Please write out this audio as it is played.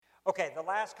Okay, the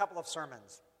last couple of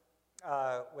sermons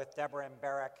with Deborah and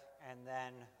Barak and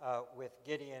then with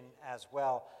Gideon as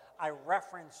well, I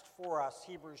referenced for us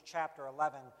Hebrews chapter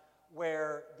 11,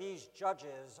 where these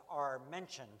judges are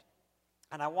mentioned.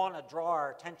 And I want to draw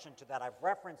our attention to that. I've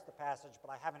referenced the passage,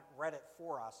 but I haven't read it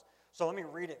for us. So let me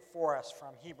read it for us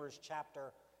from Hebrews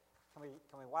chapter. Can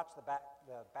we watch the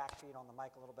backbeat on the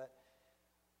mic a little bit?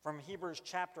 From Hebrews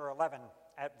chapter 11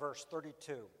 at verse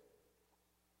 32.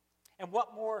 And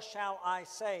what more shall I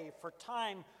say? For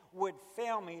time would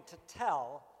fail me to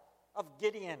tell of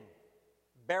Gideon,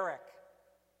 Barak,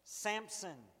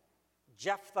 Samson,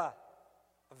 Jephthah,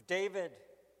 of David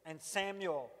and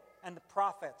Samuel and the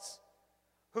prophets,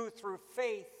 who through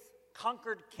faith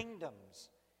conquered kingdoms,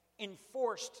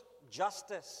 enforced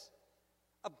justice,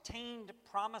 obtained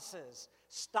promises,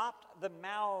 stopped the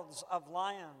mouths of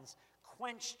lions,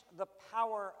 quenched the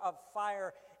power of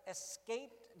fire,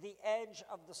 escaped the edge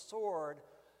of the sword,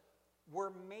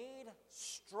 were made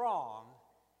strong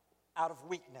out of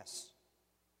weakness,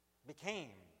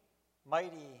 became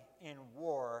mighty in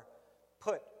war,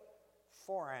 put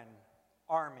foreign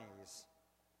armies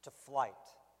to flight.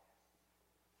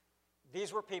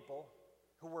 These were people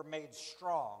who were made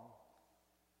strong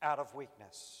out of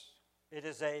weakness. It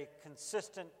is a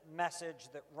consistent message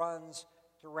that runs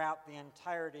throughout the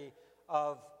entirety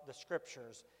of the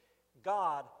Scriptures.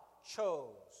 God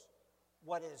chose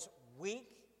what is weak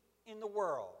in the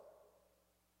world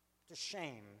to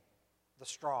shame the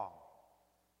strong,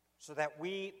 so that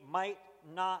we might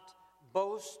not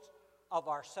boast of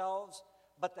ourselves,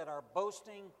 but that our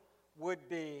boasting would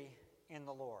be in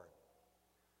the Lord.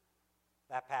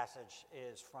 That passage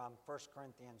is from 1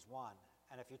 Corinthians 1.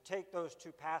 And if you take those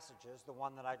two passages, the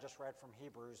one that I just read from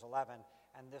Hebrews 11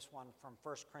 and this one from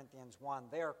 1 Corinthians 1,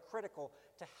 they are critical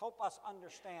to help us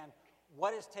understand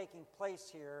what is taking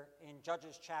place here in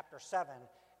Judges chapter 7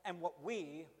 and what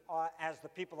we, as the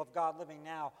people of God living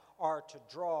now, are to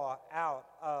draw out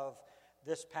of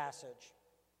this passage.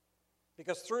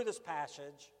 Because through this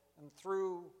passage and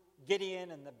through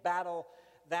Gideon and the battle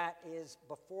that is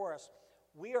before us,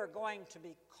 we are going to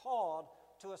be called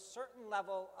to a certain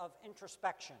level of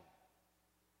introspection.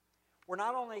 We're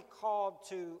not only called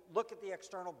to look at the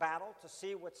external battle, to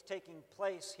see what's taking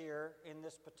place here in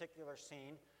this particular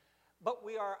scene, but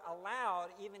we are allowed,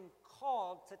 even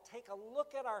called, to take a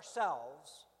look at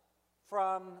ourselves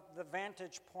from the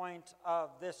vantage point of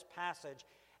this passage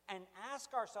and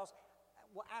ask ourselves,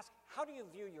 how do you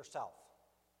view yourself?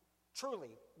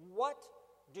 Truly, what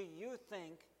do you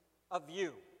think of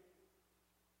you?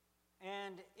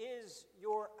 And is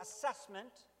your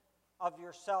assessment of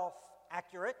yourself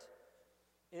accurate?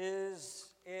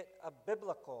 Is it a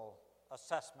biblical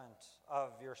assessment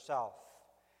of yourself?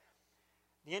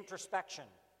 The introspection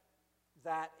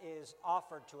that is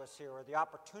offered to us here, or the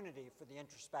opportunity for the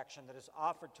introspection that is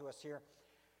offered to us here,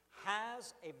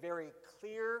 has a very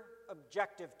clear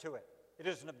objective to it. It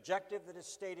is an objective that is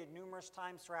stated numerous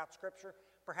times throughout Scripture.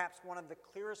 Perhaps one of the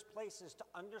clearest places to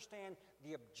understand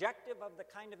the objective of the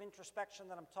kind of introspection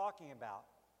that I'm talking about,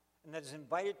 and that is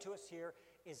invited to us here,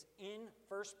 is in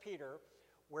 1 Peter,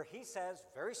 where he says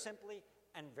very simply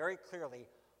and very clearly,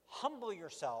 "Humble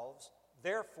yourselves,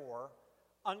 therefore,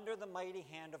 under the mighty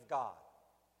hand of God."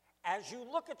 As you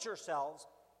look at yourselves,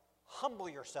 humble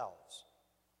yourselves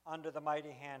under the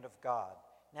mighty hand of God.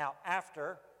 Now,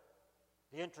 after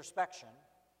the introspection,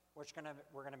 which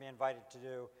we're going to be invited to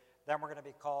do, then we're going to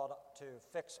be called to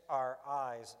fix our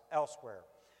eyes elsewhere.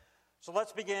 So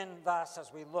let's begin thus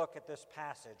as we look at this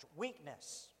passage.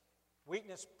 Weakness.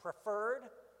 Weakness preferred,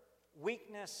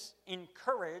 weakness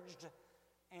encouraged,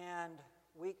 and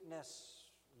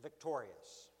weakness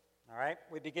victorious. All right?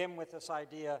 We begin with this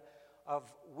idea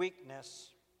of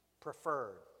weakness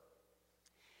preferred.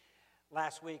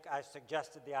 Last week I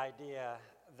suggested the idea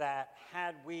that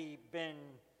had we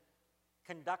been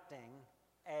conducting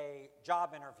a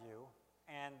job interview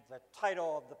and the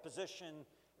title of the position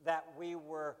that we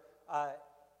were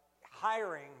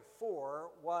hiring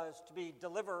for was to be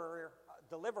deliverer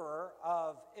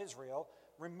of Israel,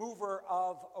 remover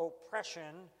of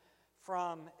oppression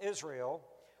from Israel,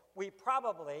 we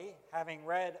probably, having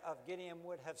read of Gideon,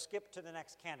 would have skipped to the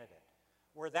next candidate.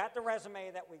 Were that the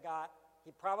resume that we got,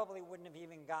 he probably wouldn't have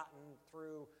even gotten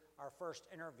through our first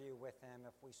interview with him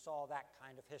if we saw that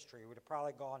kind of history. We would have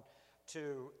probably gone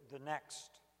to the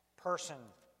next person.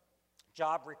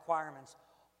 Job requirements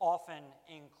often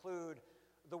include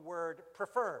the word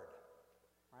preferred,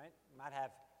 right? You might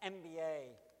have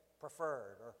MBA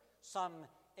preferred or some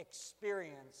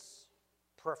experience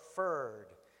preferred.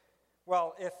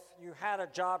 Well, if you had a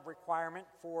job requirement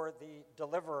for the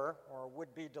deliverer or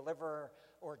would-be deliverer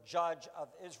or judge of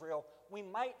Israel, we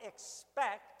might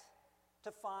expect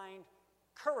to find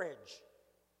courage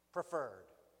preferred,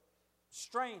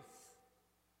 strength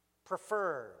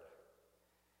preferred.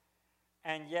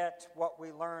 And yet, what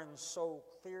we learn so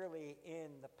clearly in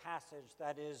the passage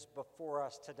that is before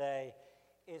us today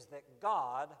is that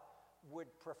God would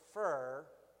prefer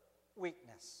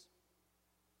weakness.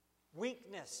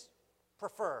 Weakness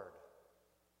preferred.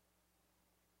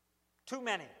 Too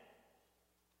many,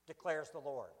 declares the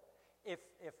Lord. If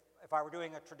I were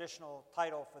doing a traditional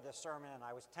title for this sermon, and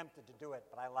I was tempted to do it,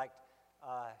 but I liked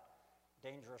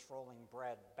Dangerous Rolling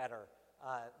Bread better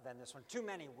than this one. Too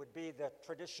many would be the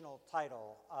traditional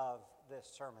title of this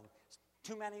sermon.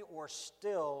 Too many or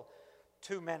still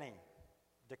too many,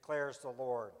 declares the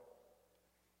Lord.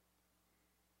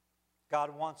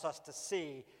 God wants us to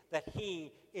see that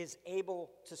he is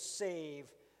able to save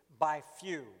by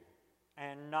few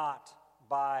and not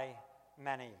by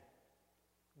many.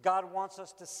 God wants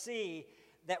us to see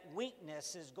that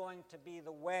weakness is going to be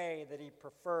the way that he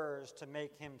prefers to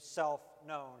make himself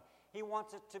known. He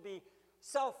wants it to be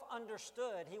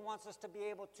self-understood. He wants us to be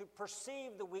able to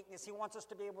perceive the weakness. He wants us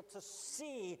to be able to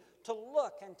see, to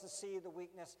look and to see the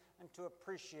weakness and to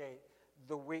appreciate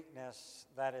the weakness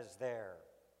that is there.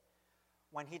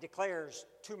 When he declares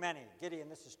too many, Gideon,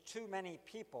 this is too many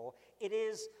people, it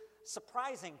is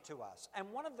surprising to us.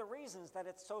 And one of the reasons that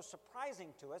it's so surprising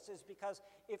to us is because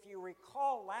if you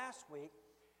recall last week,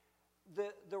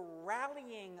 the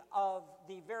rallying of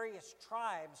the various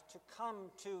tribes to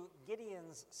come to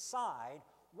Gideon's side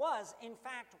was, in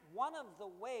fact, one of the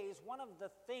ways, one of the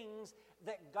things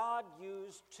that God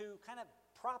used to kind of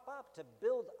prop up, to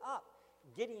build up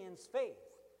Gideon's faith.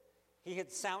 He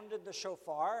had sounded the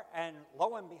shofar, and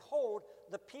lo and behold,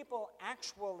 the people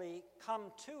actually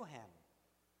come to him.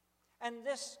 And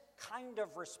this kind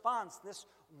of response, this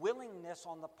willingness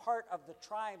on the part of the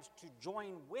tribes to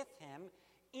join with him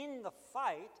in the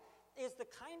fight, is the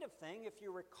kind of thing, if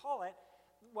you recall it,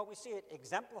 well, we see it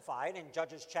exemplified in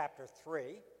Judges chapter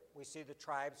 3. We see the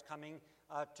tribes coming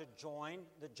to join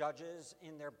the judges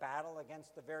in their battle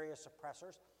against the various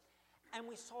oppressors. And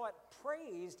we saw it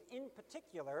praised in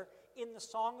particular in the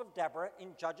Song of Deborah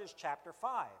in Judges chapter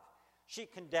 5. She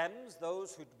condemns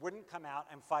those who wouldn't come out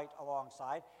and fight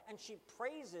alongside, and she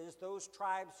praises those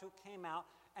tribes who came out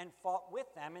and fought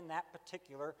with them in that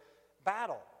particular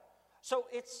battle. So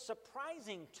it's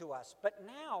surprising to us, but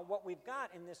now what we've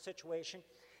got in this situation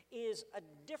is a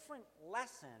different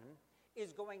lesson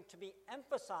is going to be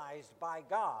emphasized by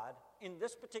God in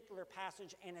this particular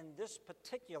passage and in this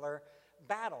particular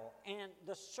battle. And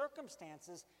the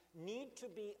circumstances need to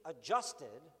be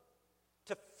adjusted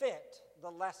to fit the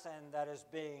lesson that is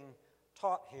being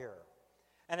taught here.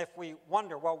 And if we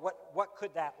wonder, well, what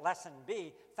could that lesson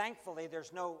be? Thankfully,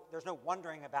 there's no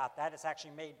wondering about that. It's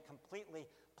actually made completely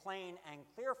plain and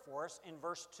clear for us in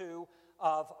verse 2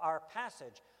 of our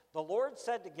passage. The Lord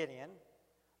said to Gideon,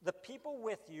 "The people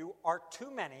with you are too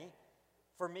many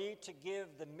for me to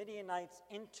give the Midianites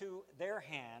into their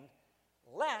hand,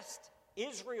 lest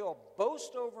Israel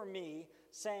boast over me,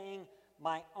 saying,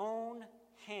 'My own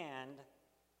hand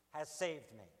has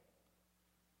saved me.'"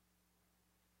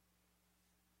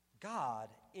 God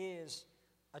is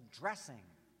addressing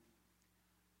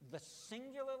the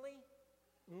singularly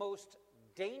most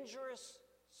dangerous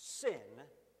sin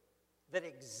that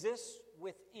exists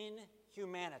within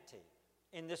humanity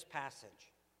in this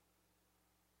passage.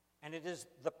 And it is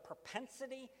the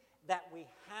propensity that we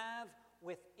have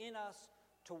within us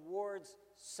towards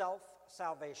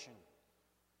self-salvation,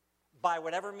 by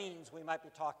whatever means we might be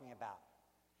talking about.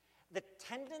 The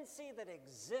tendency that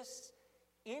exists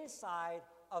inside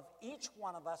of each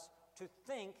one of us to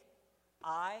think,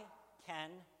 I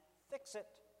can fix it.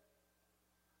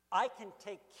 I can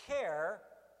take care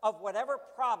of whatever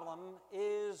problem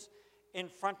is in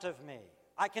front of me.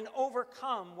 I can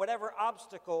overcome whatever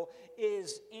obstacle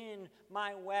is in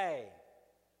my way.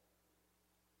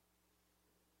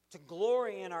 To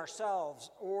glory in ourselves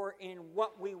or in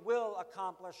what we will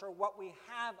accomplish or what we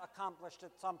have accomplished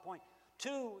at some point.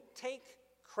 To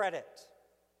take credit.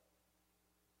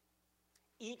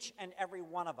 Each and every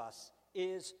one of us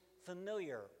is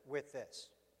familiar with this.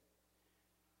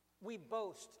 We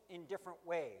boast in different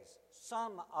ways.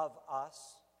 Some of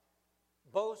us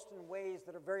boast in ways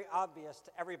that are very obvious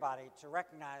to everybody to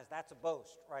recognize that's a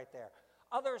boast right there.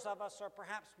 Others of us are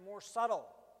perhaps more subtle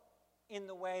in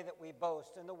the way that we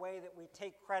boast, in the way that we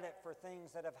take credit for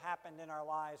things that have happened in our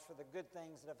lives, for the good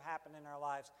things that have happened in our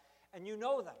lives. And you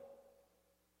know them.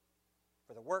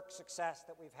 For the work success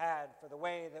that we've had, for the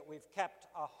way that we've kept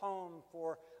a home,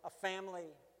 for a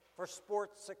family, for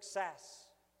sports success,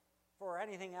 for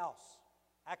anything else.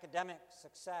 academic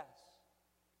success.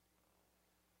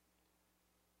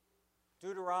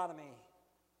 Deuteronomy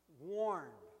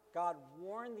God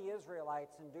warned the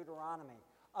Israelites in Deuteronomy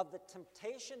of the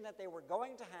temptation that they were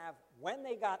going to have when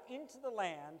they got into the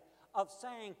land of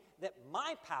saying that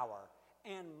my power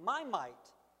and my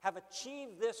might have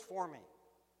achieved this for me.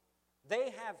 They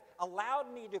have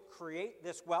allowed me to create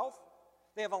this wealth.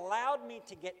 They have allowed me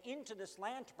to get into this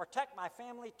land, to protect my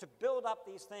family, to build up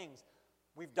these things.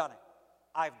 We've done it.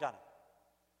 I've done it.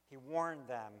 He warned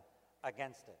them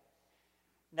against it.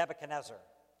 Nebuchadnezzar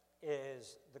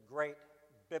is the great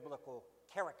biblical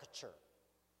caricature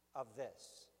of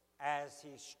this as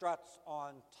he struts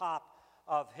on top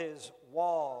of his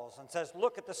walls and says,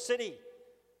 "Look at the city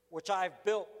which I've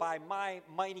built by my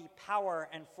mighty power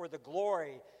and for the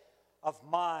glory of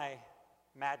my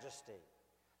majesty."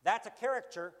 That's a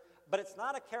caricature, but it's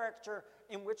not a caricature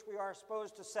in which we are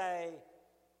supposed to say,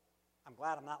 "I'm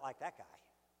glad I'm not like that guy."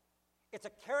 It's a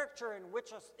caricature in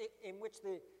which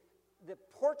the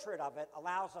portrait of it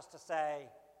allows us to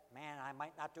say, "Man, I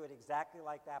might not do it exactly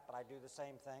like that, but I do the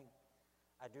same thing.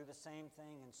 I do the same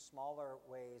thing in smaller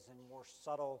ways, in more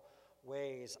subtle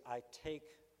ways. I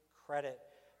take credit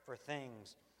for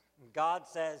things." And God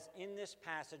says in this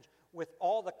passage, with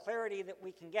all the clarity that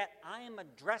we can get, I am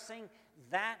addressing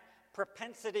that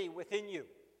propensity within you.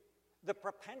 The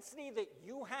propensity that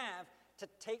you have to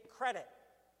take credit.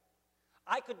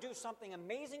 I could do something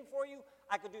amazing for you.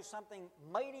 I could do something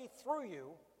mighty through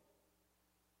you.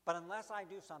 But unless I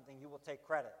do something, you will take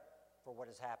credit for what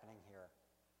is happening here.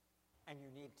 And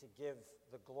you need to give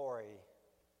the glory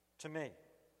to me.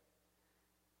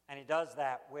 And he does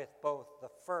that with both the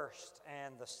first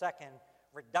and the second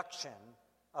reduction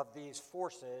of these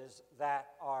forces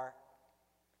that are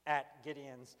at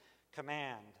Gideon's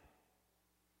command.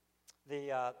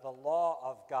 The law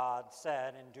of God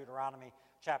said in Deuteronomy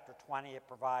chapter 20, it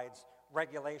provides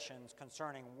regulations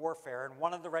concerning warfare. And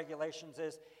one of the regulations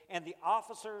is, "And the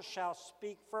officers shall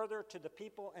speak further to the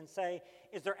people and say,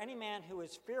 'Is there any man who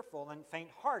is fearful and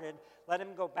faint-hearted? Let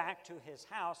him go back to his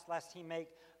house, lest he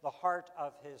make the heart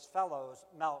of his fellows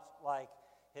melt like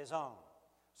his own.'"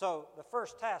 So the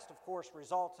first test, of course,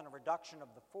 results in a reduction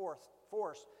of the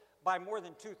force by more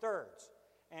than 2/3.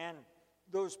 And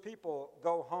those people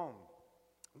go home.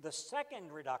 The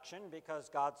second reduction, because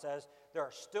God says there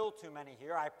are still too many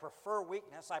here. I prefer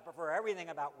weakness. I prefer everything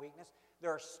about weakness.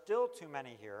 There are still too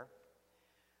many here.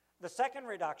 The second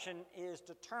reduction is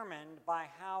determined by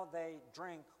how they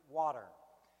drink water.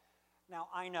 Now,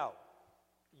 I know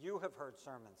you have heard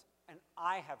sermons, and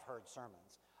I have heard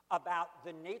sermons about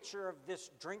the nature of this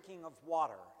drinking of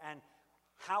water and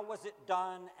how was it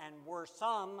done, and were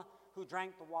some who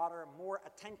drank the water more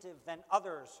attentive than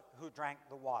others who drank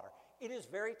the water. It is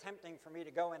very tempting for me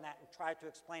to go in that and try to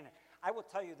explain it. I will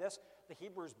tell you this, the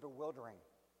Hebrew is bewildering.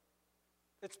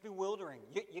 It's bewildering.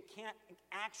 You can't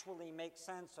actually make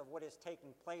sense of what is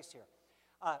taking place here.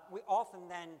 We often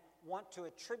then want to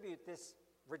attribute this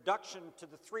reduction to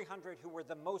the 300 who were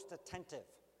the most attentive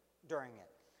during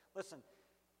it. Listen,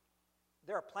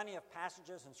 there are plenty of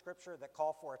passages in Scripture that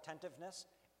call for attentiveness,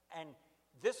 and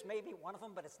this may be one of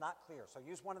them, but it's not clear. So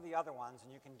use one of the other ones,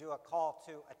 and you can do a call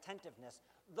to attentiveness.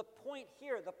 The point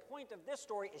here, the point of this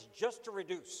story is just to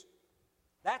reduce.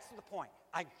 That's the point.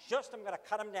 I'm going to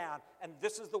cut them down, and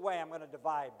this is the way I'm going to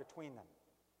divide between them.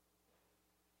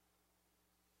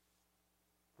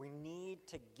 We need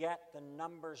to get the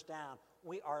numbers down.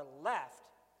 We are left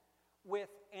with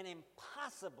an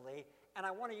impossibly, and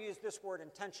I want to use this word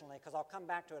intentionally because I'll come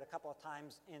back to it a couple of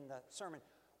times in the sermon.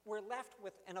 We're left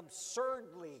with an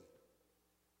absurdly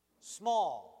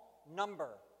small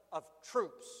number of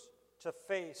troops to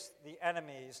face the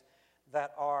enemies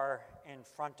that are in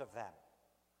front of them.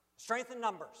 Strength in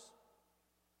numbers.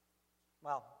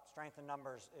 Well, strength in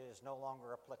numbers is no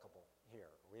longer applicable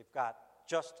here. We've got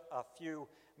just a few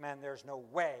men. There's no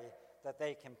way that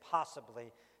they can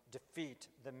possibly defeat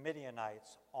the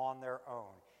Midianites on their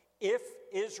own. If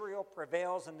Israel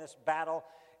prevails in this battle,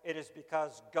 it is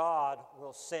because God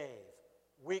will save.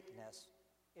 Weakness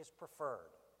is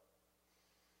preferred.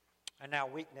 And now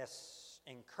weakness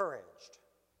encouraged,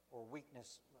 or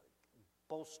weakness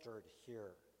bolstered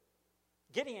here.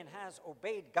 Gideon has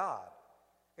obeyed God.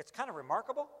 It's kind of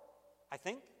remarkable, I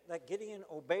think, that Gideon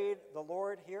obeyed the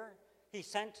Lord here. He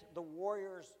sent the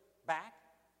warriors back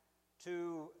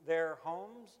to their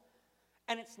homes.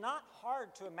 And it's not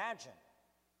hard to imagine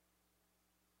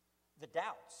the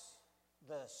doubts,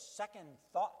 the second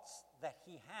thoughts that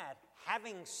he had,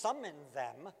 having summoned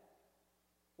them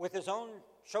with his own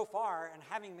shofar and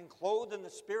having been clothed in the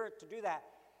Spirit to do that.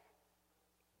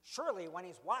 Surely when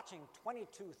he's watching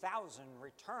 22,000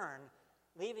 return,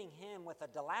 leaving him with a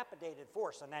dilapidated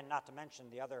force, and then not to mention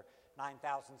the other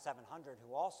 9,700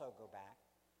 who also go back.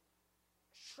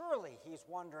 Surely he's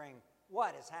wondering,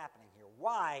 what is happening here?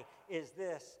 Why is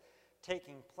this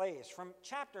taking place? From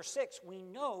chapter 6, we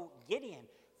know Gideon.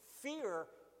 Fear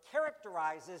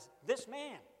characterizes this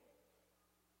man.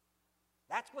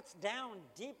 That's what's down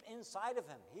deep inside of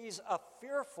him. He's a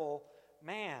fearful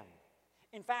man.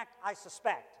 In fact, I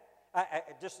suspect,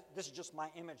 this is just my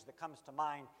image that comes to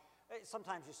mind.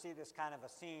 Sometimes you see this kind of a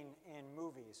scene in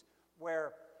movies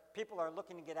where people are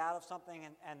looking to get out of something,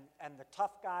 and the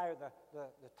tough guy or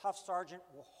the tough sergeant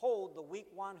will hold the weak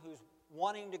one who's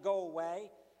wanting to go away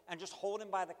and just hold him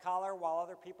by the collar while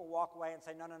other people walk away and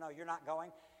say, no, you're not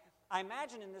going. I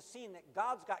imagine in this scene that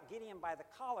God's got Gideon by the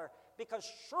collar because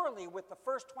surely with the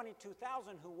first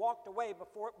 22,000 who walked away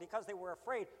because they were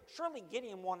afraid, surely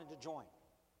Gideon wanted to join.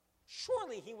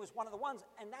 Surely he was one of the ones,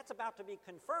 and that's about to be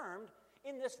confirmed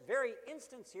in this very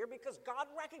instance here because God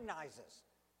recognizes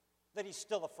that he's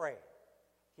still afraid.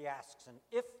 He asks an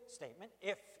if statement,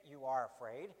 if you are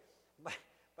afraid.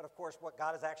 But of course, what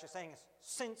God is actually saying is,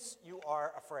 since you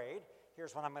are afraid,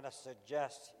 here's what I'm going to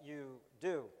suggest you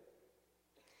do.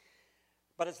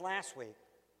 But as last week,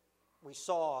 we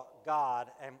saw God,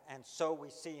 and so we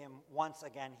see him once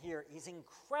again here. He's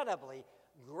incredibly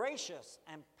gracious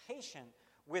and patient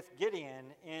with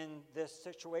Gideon in this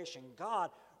situation.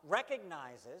 God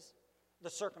recognizes the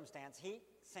circumstances.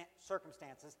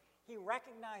 He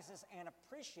recognizes and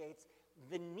appreciates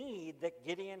the need that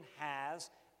Gideon has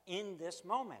in this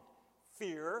moment.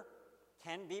 Fear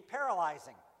can be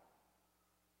paralyzing.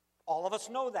 All of us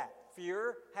know that.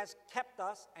 Fear has kept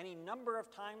us any number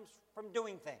of times from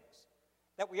doing things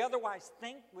that we otherwise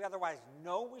think, we otherwise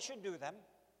know we should do them.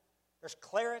 There's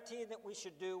clarity that we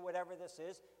should do whatever this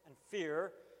is, and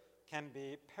fear can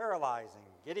be paralyzing.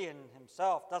 Gideon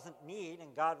himself doesn't need,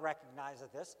 and God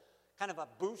recognizes this, kind of a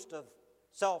boost of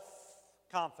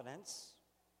self-confidence.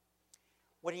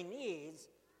 What he needs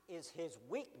is his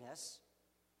weakness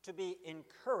to be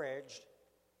encouraged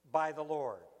by the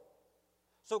Lord.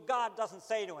 So God doesn't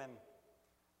say to him,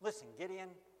 listen, Gideon,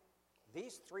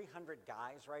 these 300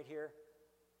 guys right here,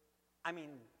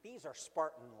 these are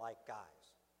Spartan-like guys.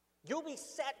 You'll be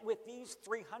set with these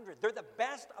 300. They're the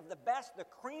best of the best, the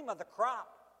cream of the crop.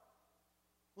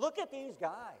 Look at these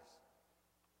guys.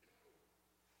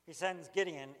 He sends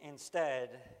Gideon instead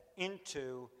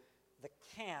into the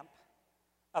camp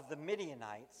of the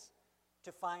Midianites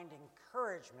to find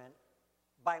encouragement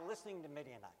by listening to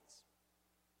Midianites.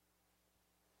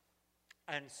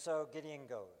 And so Gideon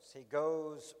goes. He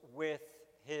goes with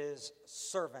his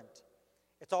servant.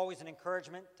 It's always an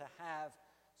encouragement to have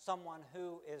someone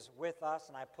who is with us,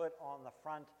 and I put on the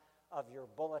front of your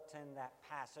bulletin that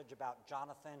passage about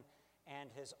Jonathan and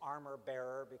his armor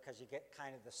bearer because you get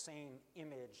kind of the same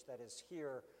image that is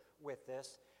here with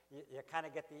this. You kind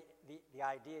of get the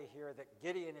idea here that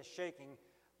Gideon is shaking,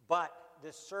 but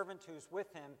this servant who's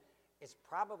with him is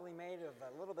probably made of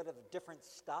a little bit of different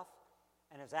stuff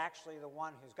and is actually the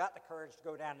one who's got the courage to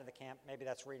go down to the camp. Maybe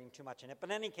that's reading too much in it. But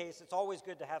in any case, it's always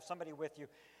good to have somebody with you.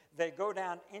 They go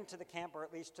down into the camp, or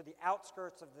at least to the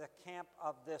outskirts of the camp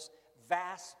of this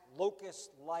vast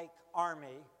locust-like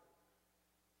army,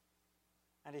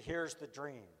 and he hears the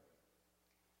dream.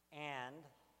 And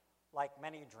like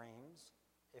many dreams,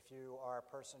 if you are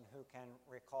a person who can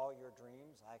recall your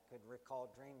dreams, I could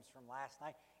recall dreams from last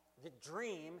night, the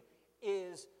dream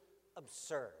is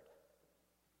absurd.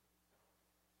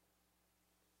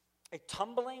 A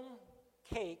tumbling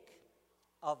cake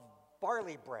of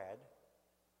barley bread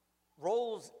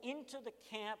rolls into the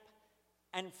camp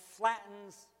and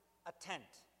flattens a tent.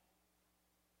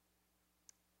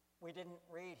 We didn't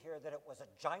read here that it was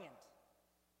a giant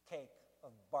cake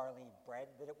of barley bread,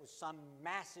 that it was some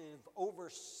massive,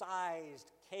 oversized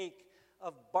cake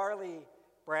of barley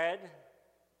bread.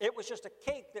 It was just a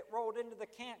cake that rolled into the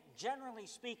camp, generally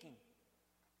speaking.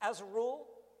 As a rule,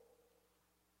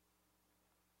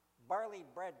 barley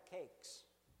bread cakes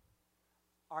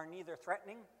are neither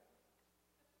threatening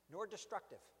nor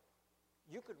destructive.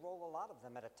 You could roll a lot of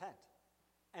them at a tent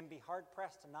and be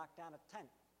hard-pressed to knock down a tent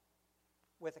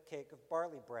with a cake of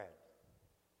barley bread.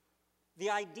 The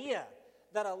idea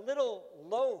that a little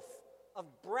loaf of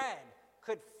bread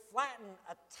could flatten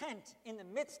a tent in the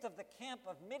midst of the camp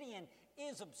of Midian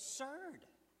is absurd.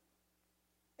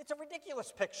 It's a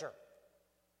ridiculous picture.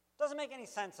 Doesn't make any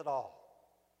sense at all.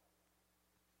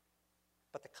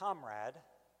 But the comrade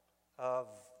of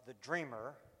the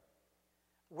dreamer,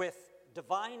 with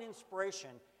divine inspiration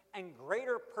and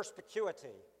greater perspicuity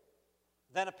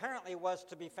than apparently was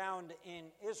to be found in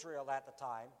Israel at the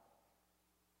time,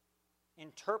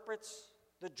 interprets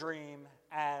the dream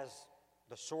as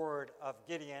the sword of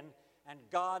Gideon, and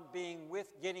God being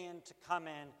with Gideon to come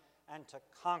in and to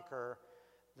conquer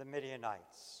the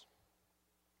Midianites.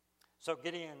 So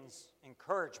Gideon's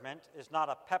encouragement is not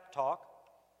a pep talk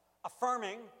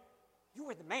affirming, "You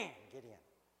were the man, Gideon."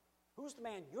 Who's the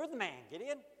man? You're the man,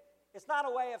 Gideon. It's not a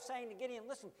way of saying to Gideon,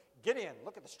 "Listen, Gideon,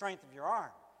 look at the strength of your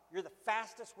arm. You're the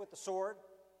fastest with the sword.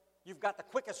 You've got the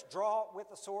quickest draw with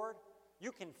the sword.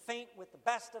 You can feint with the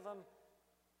best of them."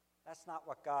 That's not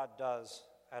what God does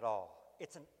at all.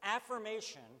 It's an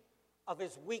affirmation of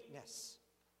his weakness.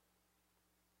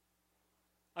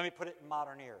 Let me put it in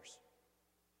modern ears.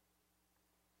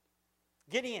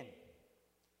 Gideon,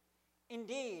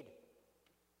 indeed,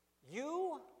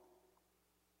 you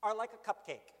are like a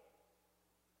cupcake,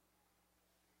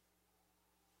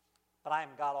 but I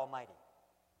am God Almighty,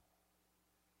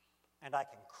 and I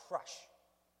can crush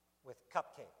with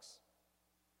cupcakes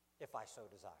if I so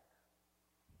desire.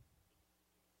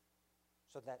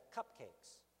 So that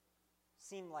cupcakes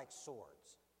seem like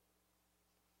swords,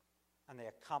 and they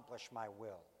accomplish my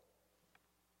will.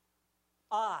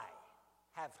 I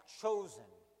have chosen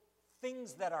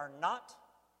things that are not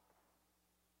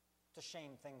to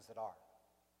shame things that are.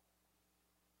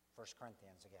 1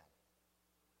 Corinthians again.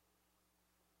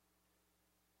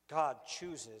 God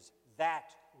chooses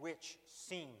that which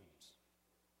seems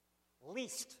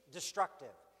least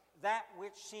destructive, that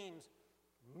which seems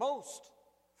most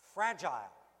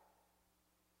fragile,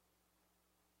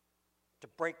 to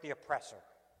break the oppressor.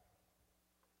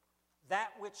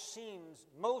 That which seems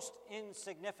most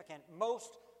insignificant,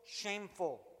 most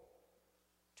shameful,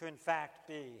 to in fact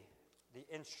be the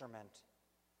instrument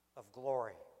of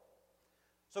glory.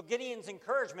 So Gideon's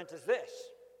encouragement is this: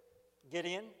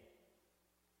 Gideon,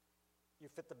 you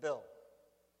fit the bill.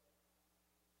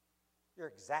 You're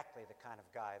exactly the kind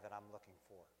of guy that I'm looking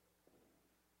for.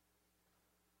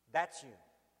 That's you.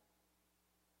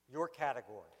 Your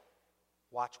category.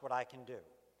 Watch what I can do.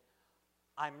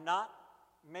 I'm not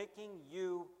making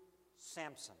you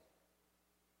Samson.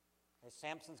 Okay,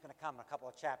 Samson's going to come in a couple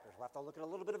of chapters. We'll have to look at a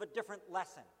little bit of a different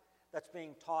lesson that's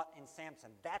being taught in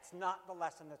Samson. That's not the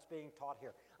lesson that's being taught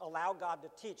here. Allow God to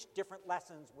teach different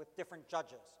lessons with different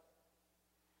judges.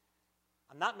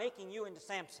 I'm not making you into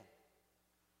Samson.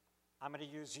 I'm going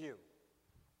to use you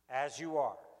as you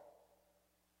are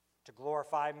to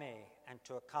glorify me and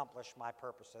to accomplish my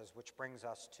purposes, which brings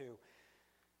us to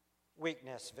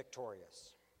weakness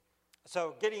victorious.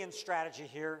 So Gideon's strategy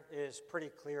here is pretty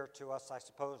clear to us, I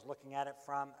suppose, looking at it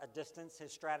from a distance.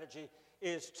 His strategy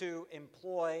is to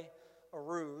employ a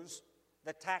ruse.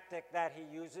 The tactic that he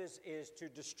uses is to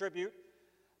distribute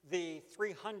the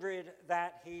 300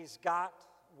 that he's got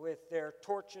with their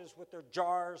torches, with their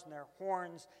jars and their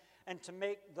horns, and to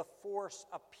make the force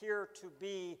appear to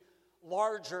be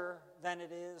larger than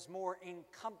it is, more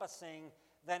encompassing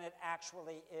than it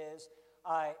actually is.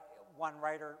 One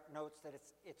writer notes that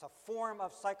it's a form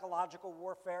of psychological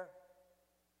warfare,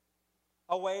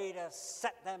 a way to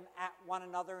set them at one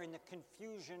another in the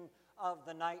confusion of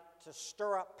the night, to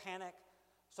stir up panic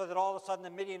so that all of a sudden the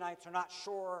Midianites are not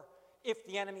sure if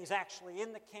the enemy's actually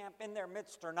in the camp, in their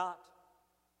midst or not.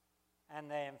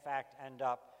 And they, in fact, end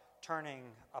up turning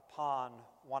upon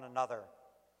one another.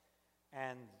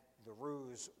 And the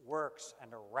ruse works,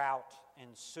 and a rout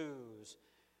ensues,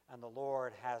 and the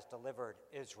Lord has delivered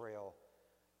Israel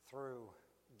through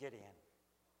Gideon.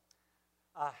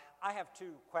 I have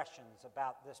two questions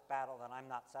about this battle that I'm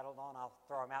not settled on. I'll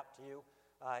throw them out to you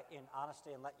in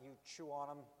honesty and let you chew on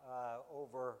them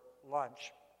over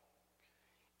lunch.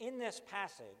 In this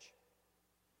passage,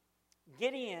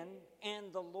 Gideon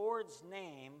and the Lord's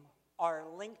name are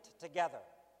linked together.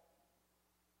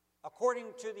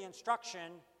 According to the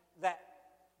instruction that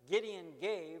Gideon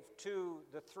gave to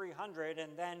the 300,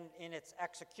 and then in its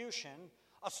execution,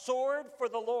 a sword for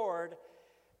the Lord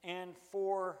and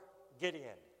for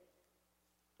Gideon.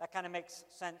 That kind of makes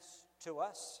sense to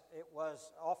us. It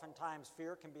was oftentimes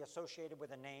fear can be associated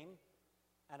with a name,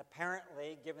 and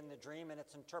apparently, given the dream and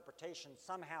its interpretation,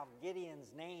 somehow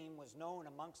Gideon's name was known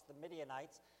amongst the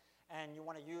Midianites, and you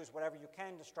want to use whatever you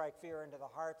can to strike fear into the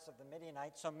hearts of the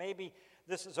Midianites. So maybe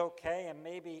this is okay, and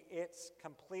maybe it's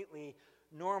completely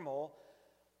normal,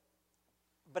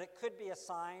 but it could be a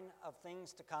sign of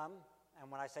things to come. And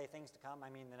when I say things to come, I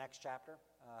mean the next chapter,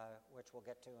 which we'll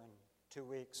get to in 2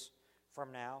 weeks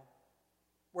from now,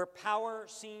 where power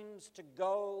seems to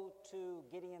go to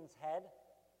Gideon's head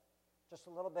just a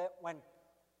little bit.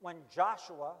 When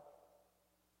Joshua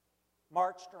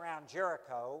marched around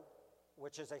Jericho,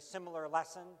 which is a similar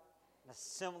lesson, and a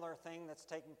similar thing that's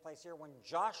taking place here, when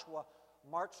Joshua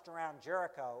marched around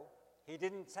Jericho, he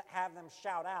didn't have them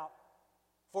shout out,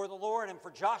 for the Lord and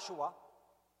for Joshua.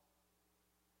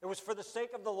 It was for the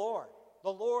sake of the Lord.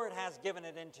 The Lord has given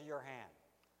it into your hand.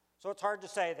 So it's hard to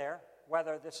say there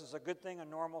whether this is a good thing, a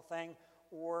normal thing,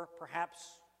 or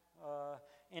perhaps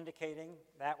indicating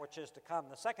that which is to come.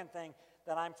 The second thing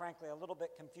that I'm frankly a little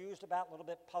bit confused about, a little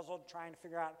bit puzzled, trying to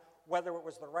figure out whether it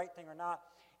was the right thing or not,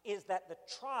 is that the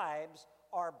tribes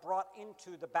are brought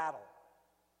into the battle.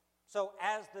 So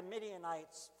as the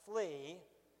Midianites flee,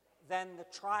 then the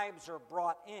tribes are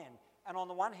brought in. And on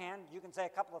the one hand, you can say a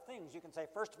couple of things. You can say,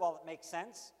 first of all, it makes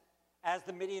sense. As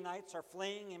the Midianites are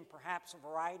fleeing in perhaps a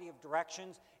variety of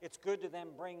directions, it's good to then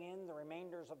bring in the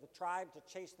remainders of the tribe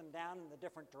to chase them down in the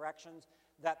different directions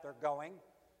that they're going.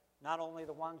 Not only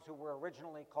the ones who were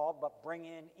originally called, but bring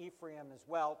in Ephraim as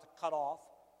well to cut off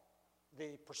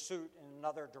the pursuit in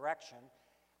another direction.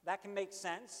 That can make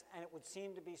sense, and it would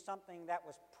seem to be something that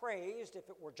was praised if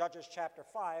it were Judges chapter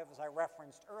 5, as I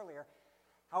referenced earlier.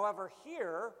 However,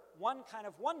 here, one kind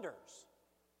of wonders.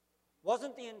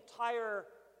 Wasn't the entire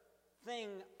thing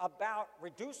about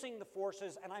reducing the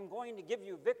forces, and I'm going to give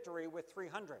you victory with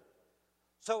 300?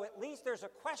 So at least there's a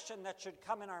question that should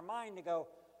come in our mind to go,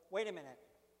 wait a minute,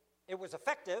 it was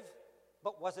effective,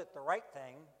 but was it the right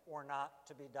thing or not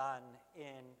to be done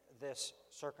in this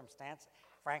circumstance?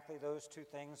 Frankly, those two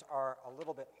things are a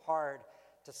little bit hard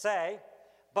to say.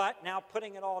 But now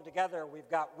putting it all together, we've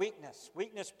got weakness,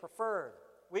 weakness preferred,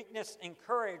 weakness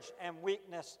encouraged, and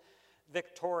weakness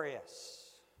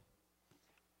victorious.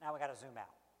 Now we got to zoom out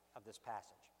of this passage.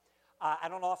 I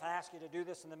don't often ask you to do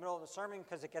this in the middle of the sermon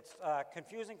because it gets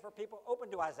confusing for people.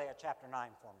 Open to Isaiah chapter 9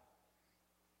 for me.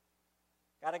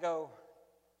 Got to go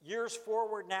years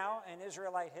forward now in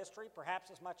Israelite history, perhaps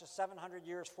as much as 700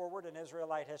 years forward in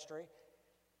Israelite history.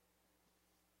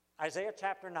 Isaiah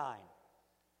chapter 9.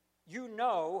 You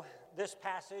know this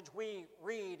passage. We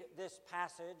read this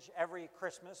passage every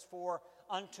Christmas. For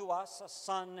unto us a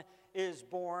son is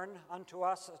born, unto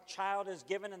us a child is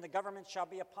given, and the government shall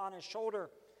be upon his shoulder.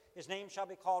 His name shall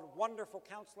be called Wonderful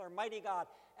Counselor, Mighty God,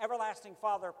 Everlasting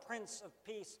Father, Prince of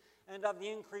Peace, and of the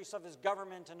increase of his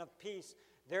government and of peace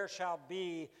there shall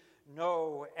be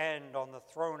no end on the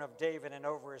throne of David and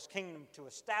over his kingdom, to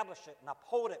establish it and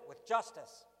uphold it with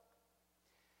justice.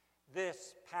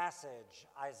 This passage,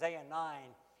 Isaiah 9,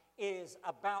 is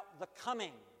about the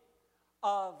coming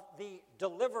of the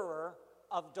deliverer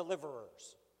of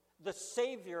deliverers, the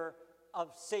Savior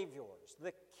of saviors,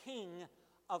 the King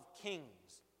of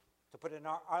kings. To put it in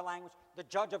our language, the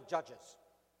Judge of judges.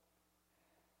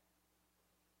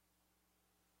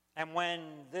 And when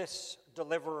this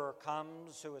deliverer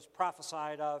comes, who is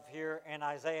prophesied of here in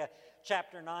Isaiah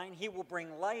chapter 9, he will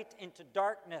bring light into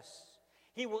darkness.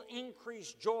 He will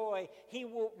increase joy. He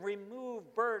will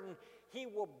remove burden. He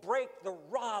will break the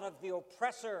rod of the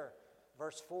oppressor.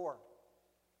 Verse 4.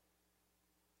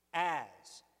 As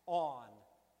on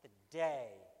the day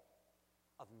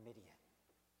of Midian.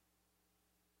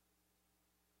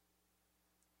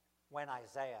 When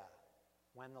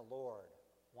the Lord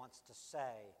wants to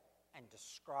say and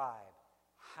describe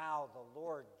how the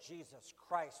Lord Jesus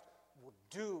Christ will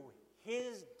do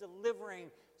his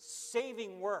delivering,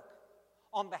 saving work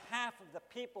on behalf of the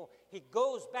people, he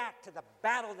goes back to the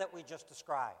battle that we just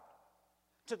described,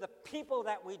 to the people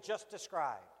that we just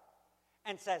described,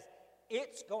 and says,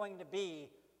 it's going to be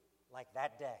like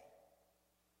that day.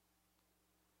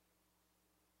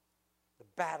 The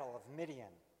battle of Midian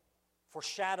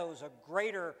foreshadows a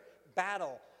greater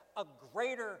battle, a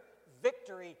greater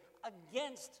victory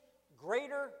against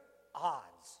greater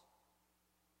odds.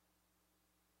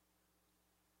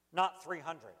 Not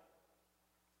 300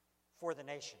 for the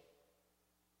nation,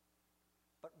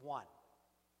 but one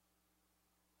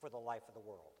for the life of the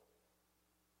world.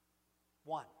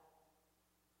 One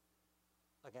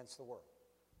against the world.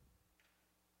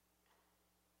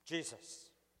 Jesus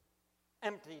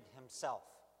emptied himself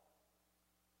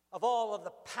of all of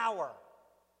the power,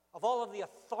 of all of the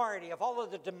authority, of all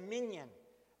of the dominion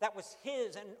that was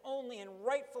his and only and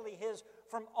rightfully his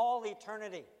from all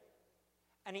eternity.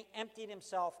 And he emptied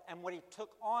himself, and what he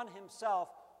took on himself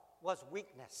was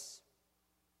weakness.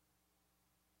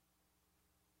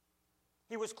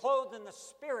 He was clothed in the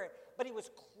Spirit, but he was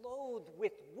clothed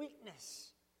with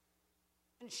weakness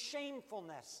and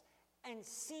shamefulness and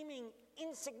seeming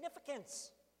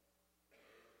insignificance.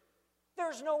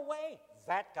 There's no way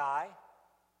that guy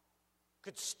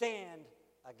could stand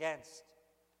against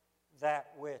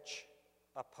that which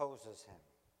opposes him.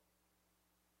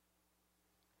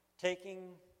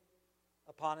 Taking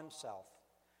upon himself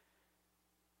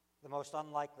the most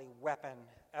unlikely weapon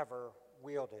ever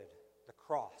wielded, the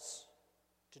cross,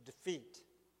 to defeat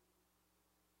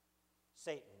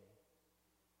Satan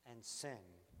and sin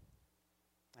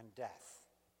and death,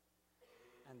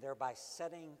 and thereby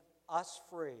setting us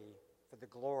free for the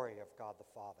glory of God the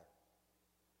Father.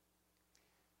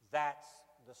 That's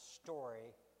the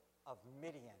story of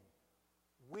Midian.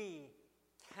 We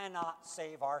cannot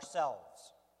save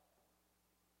ourselves.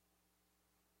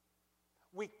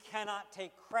 We cannot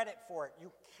take credit for it.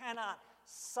 You cannot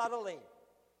subtly,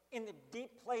 in the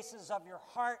deep places of your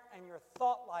heart and your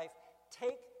thought life,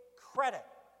 take credit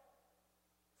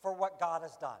for what God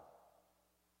has done.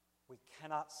 We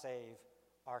cannot save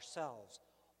ourselves.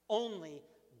 Only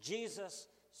Jesus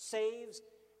saves,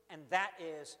 and that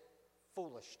is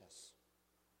foolishness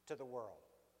to the world.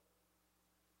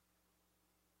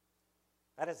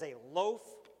 That is a loaf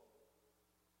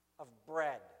of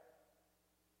bread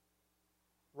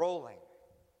rolling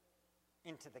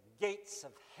into the gates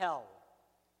of hell,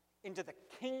 into the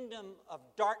kingdom of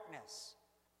darkness.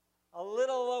 A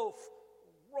little loaf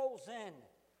rolls in,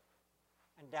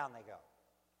 and down they go.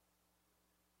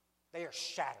 They are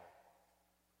shattered.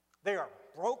 They are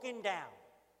broken down.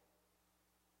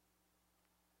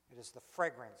 It is the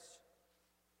fragrance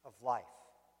of life.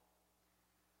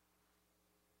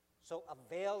 So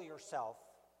avail yourself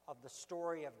of the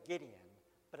story of Gideon,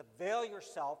 but avail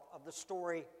yourself of the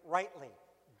story rightly.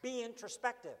 Be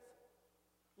introspective.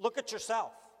 Look at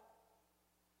yourself.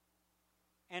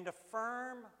 And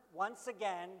affirm once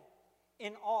again,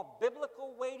 in all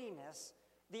biblical weightiness,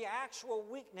 the actual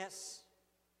weakness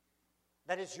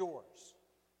that is yours.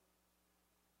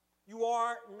 You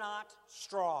are not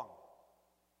strong.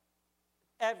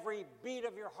 Every beat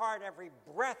of your heart, every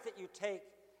breath that you take,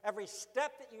 every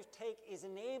step that you take is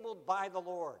enabled by the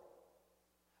Lord.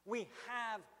 We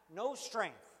have no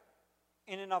strength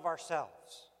in and of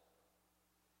ourselves.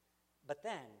 But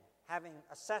then, having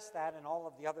assessed that and all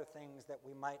of the other things that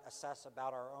we might assess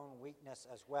about our own weakness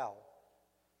as well,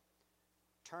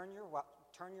 turn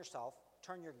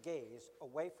your gaze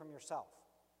away from yourself.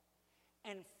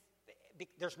 And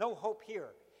there's no hope here.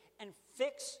 And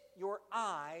fix your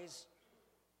eyes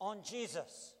on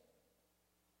Jesus.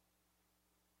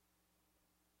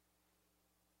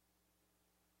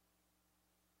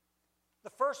 The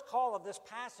first call of this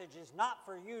passage is not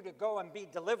for you to go and be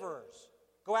deliverers,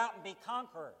 go out and be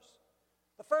conquerors.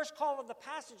 The first call of the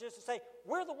passage is to say,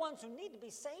 we're the ones who need to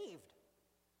be saved.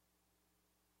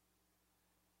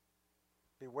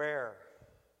 Beware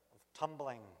of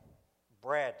tumbling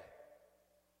bread.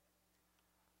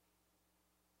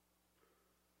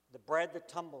 The bread that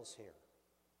tumbles here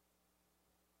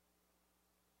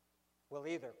will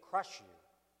either crush you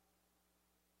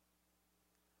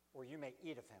or you may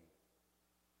eat of him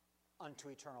unto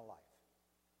eternal life.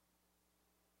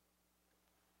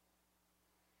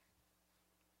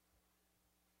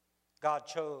 God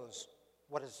chose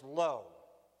what is low,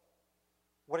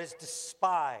 what is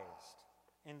despised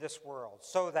in this world,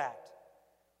 so that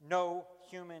no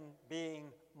human being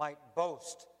might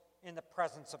boast in the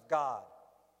presence of God.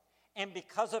 And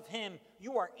because of him,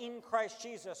 you are in Christ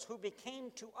Jesus, who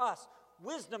became to us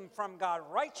wisdom from God,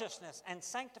 righteousness and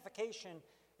sanctification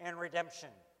and redemption.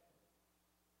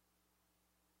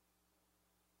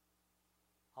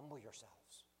 Humble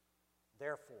yourselves,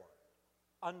 therefore,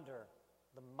 under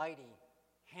the mighty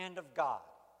hand of God,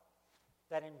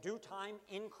 that in due time,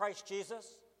 in Christ Jesus,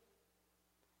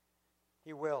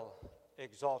 he will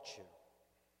exalt you.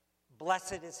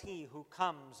 Blessed is he who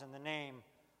comes in the name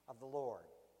of the Lord.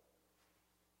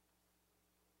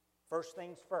 First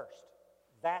things first.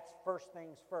 That's first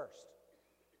things first.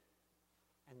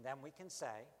 And then we can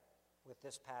say, with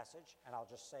this passage, and I'll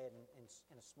just say it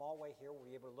in a small way here, we'll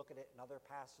be able to look at it in other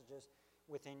passages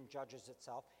within Judges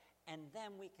itself, and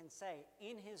then we can say,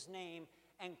 in his name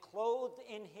and clothed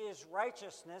in his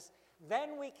righteousness,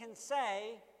 then we can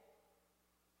say,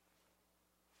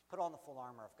 put on the full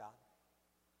armor of God.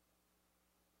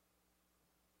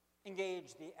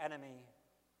 Engage the enemy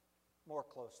more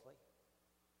closely.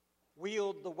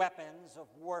 Wield the weapons of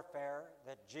warfare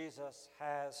that Jesus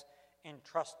has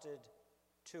entrusted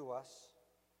to us.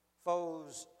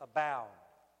 Foes abound,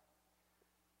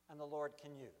 and the Lord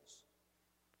can use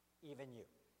even you,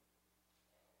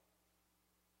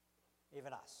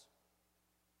 even us.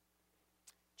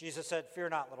 Jesus said, "Fear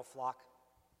not, little flock.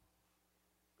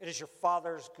 It is your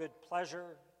Father's good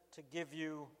pleasure to give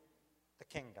you the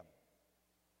kingdom.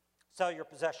 Sell your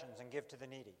possessions and give to the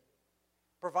needy.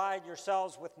 Provide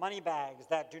yourselves with money bags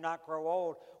that do not grow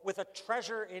old, with a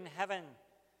treasure in heaven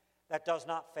that does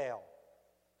not fail,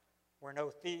 where no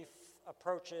thief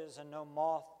approaches and no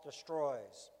moth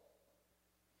destroys."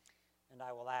 And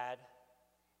I will add,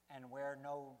 and where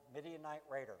no Midianite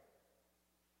raider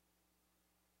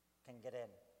can get in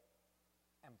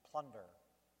and plunder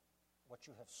what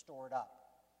you have stored up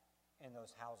in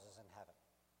those houses in heaven.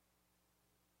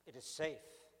 It is safe.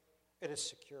 It is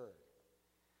secured.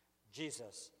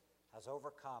 Jesus has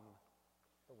overcome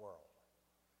the world.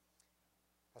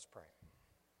 Let's pray.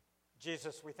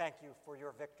 Jesus, we thank you for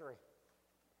your victory.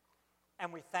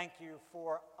 And we thank you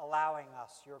for allowing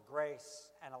us your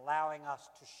grace and allowing us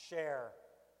to share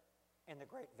in the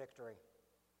great victory.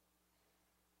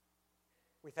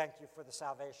 We thank you for the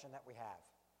salvation that we have.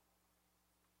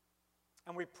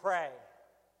 And we pray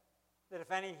that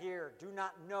if any here do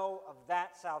not know of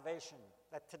that salvation,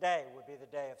 that today would be the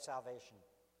day of salvation.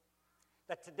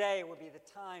 That today would be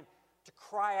the time to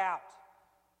cry out,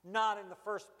 not in the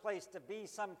first place to be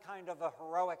some kind of a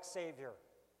heroic savior,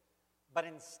 but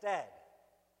instead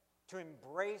to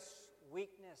embrace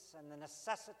weakness and the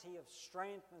necessity of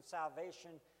strength and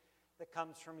salvation that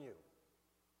comes from you.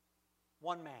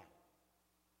 One man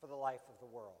for the life of the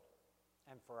world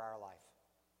and for our life.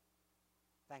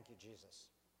 Thank you, Jesus,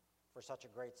 for such a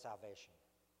great salvation.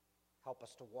 Help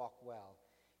us to walk well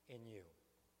in you.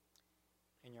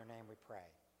 In your name we pray.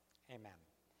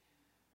 Amen.